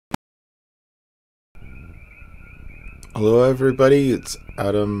Hello, everybody. It's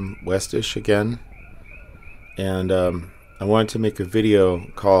Adam Westish again, and I wanted to make a video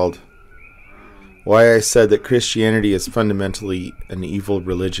called "Why I Said That Christianity is Fundamentally an Evil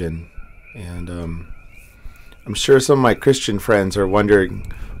Religion." And I'm sure some of my Christian friends are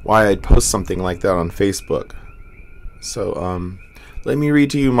wondering why I'd post something like that on Facebook. So let me read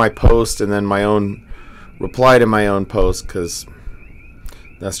to you my post and then my own reply to my own post, because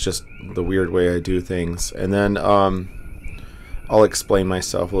that's just the weird way I do things. And then I'll explain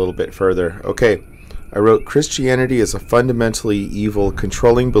myself a little bit further. Okay, I wrote, Christianity is a fundamentally evil,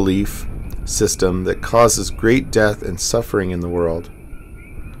 controlling belief system that causes great death and suffering in the world.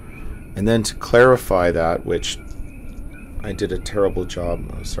 And then to clarify that, which I did a terrible job.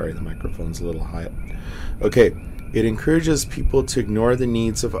 Oh, sorry, the microphone's a little high. Okay, it encourages people to ignore the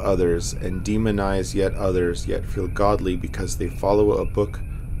needs of others and demonize yet others, yet feel godly because they follow a book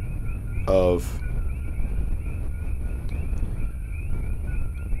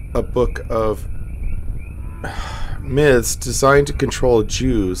of myths designed to control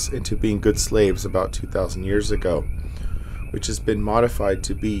Jews into being good slaves about 2,000 years ago, which has been modified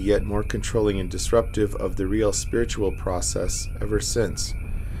to be yet more controlling and disruptive of the real spiritual process ever since.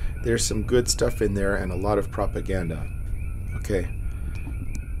 There's some good stuff in there and a lot of propaganda. Okay.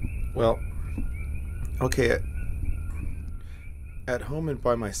 Well, okay. At home and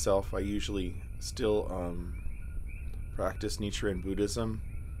by myself, I usually still practice Nichiren Buddhism.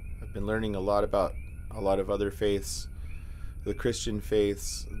 I've been learning a lot about a lot of other faiths, the Christian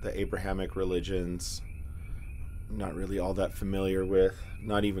faiths, the Abrahamic religions. Not really all that familiar with,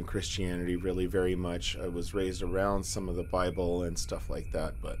 not even Christianity really very much. I was raised around some of the Bible and stuff like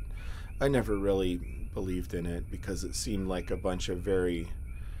that, but I never really believed in it because it seemed like a bunch of very,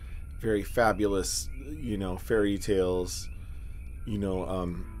 very fabulous, fairy tales,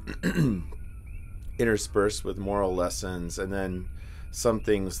 interspersed with moral lessons, and then some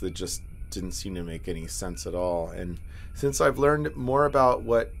things that just didn't seem to make any sense at all. And since I've learned more about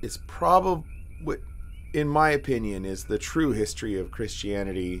what is probably, in my opinion, is the true history of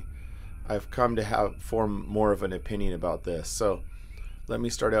Christianity, I've come to form more of an opinion about this. So let me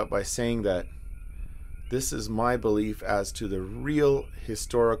start out by saying that this is my belief as to the real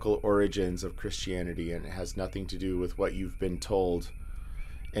historical origins of Christianity, and it has nothing to do with what you've been told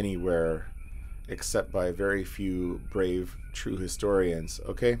anywhere except by very few brave, true historians,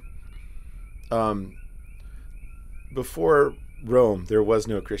 okay? Before Rome, there was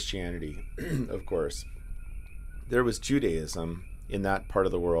no Christianity, of course. There was Judaism in that part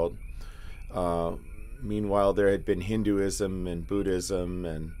of the world. Meanwhile, there had been Hinduism and Buddhism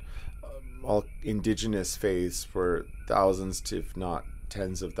and all indigenous faiths for thousands, if not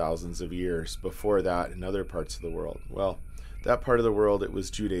tens of thousands of years before that in other parts of the world. Well, that part of the world, it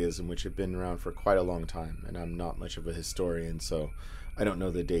was Judaism, which had been around for quite a long time, and I'm not much of a historian, so I don't know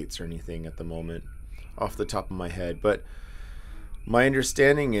the dates or anything at the moment off the top of my head. But my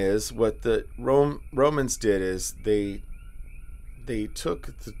understanding is what the Romans did is they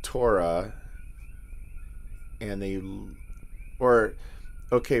took the Torah and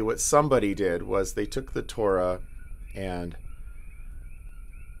what somebody did was they took the Torah, and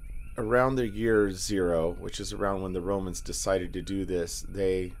around the year 0, which is around when the Romans decided to do this,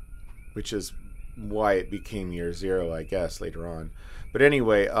 which is why it became year 0, I guess, later on. But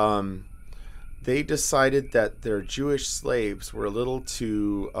anyway, they decided that their Jewish slaves were a little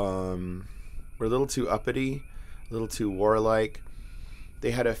too uppity, a little too warlike.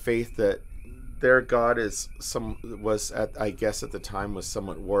 They had a faith that their god I guess at the time was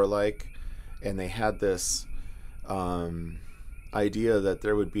somewhat warlike, and they had this idea that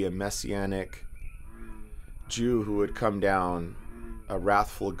there would be a messianic Jew who would come down, a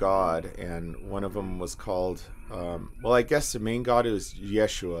wrathful god, and one of them was called, I guess the main god was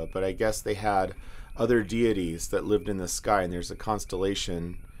Yeshua, but I guess they had other deities that lived in the sky, and there's a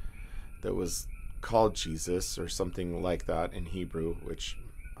constellation that was called Jesus or something like that in Hebrew, which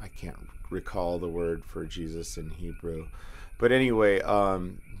I can't recall the word for Jesus in Hebrew. But anyway,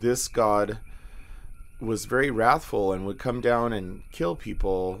 this god was very wrathful and would come down and kill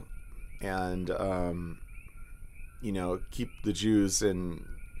people and keep the Jews in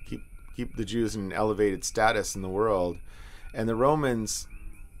an elevated status in the world. And the Romans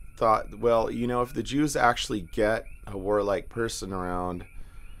thought, well, if the Jews actually get a warlike person around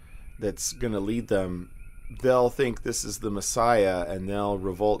that's going to lead them, they'll think this is the Messiah and they'll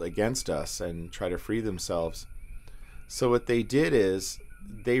revolt against us and try to free themselves. So what they did is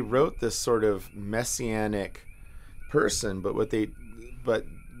they wrote this sort of messianic person, but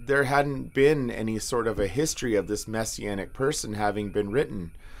there hadn't been any sort of a history of this messianic person having been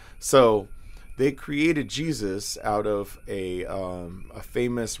written. So they created Jesus out of a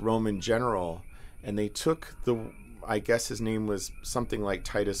famous Roman general, and they took I guess his name was something like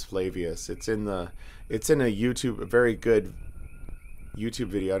Titus Flavius. It's in a very good YouTube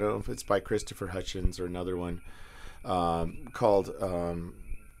video. I don't know if it's by Christopher Hutchins or another one, called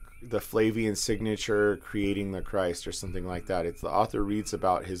The Flavian Signature, Creating the Christ, or something like that. It's the author reads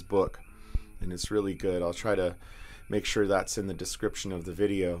about his book, and it's really good. I'll try to make sure that's in the description of the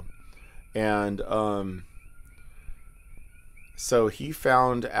video. And so he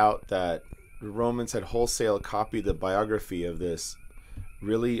found out that the Romans had wholesale copied the biography of this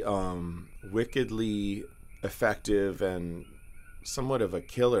really wickedly effective and somewhat of a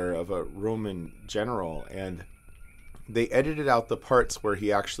killer of a Roman general, and they edited out the parts where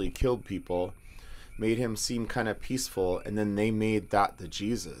he actually killed people, made him seem kind of peaceful, and then they made that the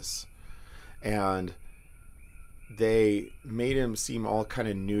Jesus. And they made him seem all kind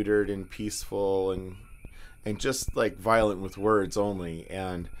of neutered and peaceful and just like violent with words only,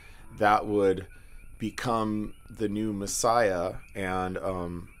 and that would become the new Messiah. And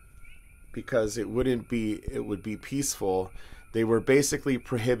because it would be peaceful, they were basically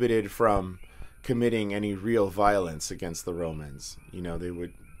prohibited from committing any real violence against the Romans. They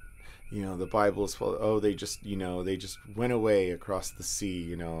would, the Bible is full, they just went away across the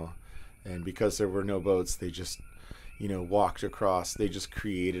sea, and because there were no boats, they just, walked across. They just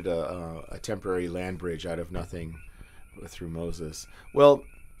created a temporary land bridge out of nothing through Moses. Well,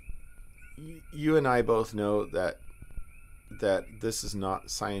 you and I both know that this is not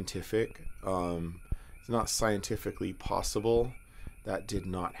scientific. It's not scientifically possible. That did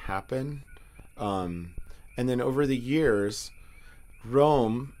not happen. And then over the years,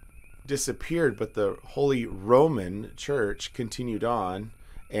 Rome disappeared, but the Holy Roman Church continued on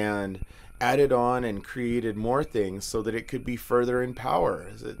and added on and created more things so that it could be further in power.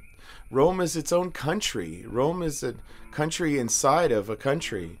 Rome is its own country. Rome is a country inside of a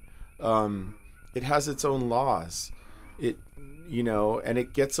country. It has its own laws. And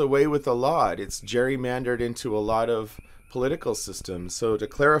it gets away with a lot. It's gerrymandered into a lot of political systems. So to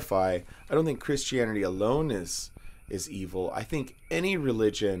clarify, I don't think Christianity alone is evil. I think any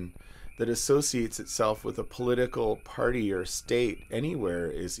religion that associates itself with a political party or state anywhere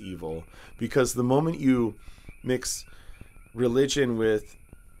is evil, because the moment you mix religion with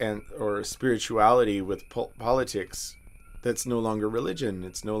or spirituality with politics, that's no longer religion.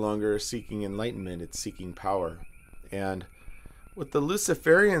 It's no longer seeking enlightenment. It's seeking power. And what the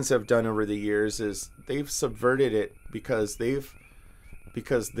Luciferians have done over the years is they've subverted it, because their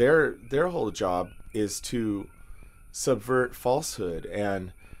whole job is to subvert falsehood.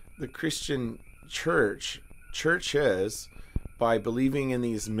 And the Christian churches, by believing in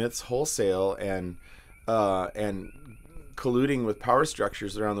these myths wholesale and colluding with power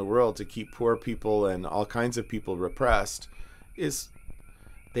structures around the world to keep poor people and all kinds of people repressed,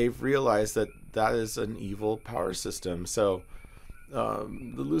 they've realized that is an evil power system. So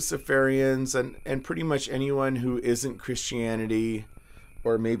the Luciferians and pretty much anyone who isn't Christianity,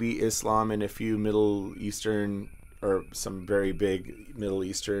 or maybe Islam and a few Middle Eastern or some very big Middle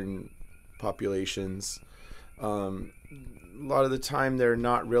Eastern populations, a lot of the time they're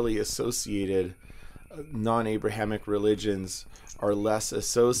not really associated. Non-Abrahamic religions are less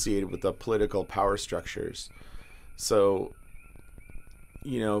associated with the political power structures. So,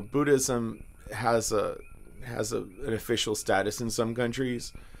 Buddhism has an official status in some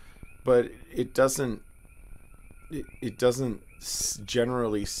countries, but it doesn't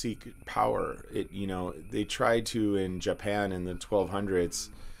generally seek power. They tried to in Japan in the 1200s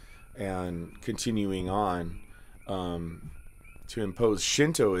and continuing on to impose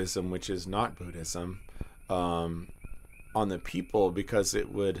Shintoism, which is not Buddhism, on the people, because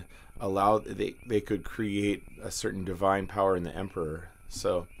it would allow they could create a certain divine power in the emperor.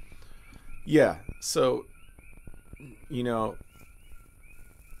 So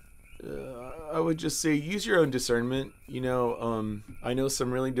I would just say use your own discernment. I know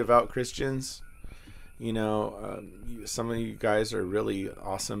some really devout Christians. Some of you guys are really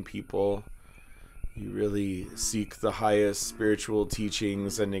awesome people. You really seek the highest spiritual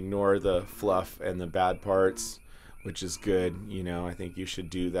teachings and ignore the fluff and the bad parts, which is good. I think you should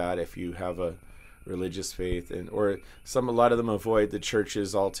do that if you have a religious faith, a lot of them avoid the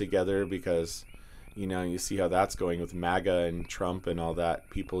churches altogether, because you see how that's going with MAGA and Trump and all that.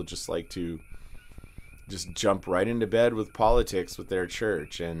 People just like to just jump right into bed with politics with their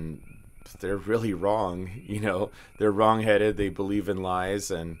church, and they're really wrong. They're wrong-headed. They believe in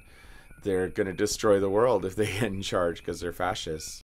lies, and they're going to destroy the world if they get in charge, because they're fascists.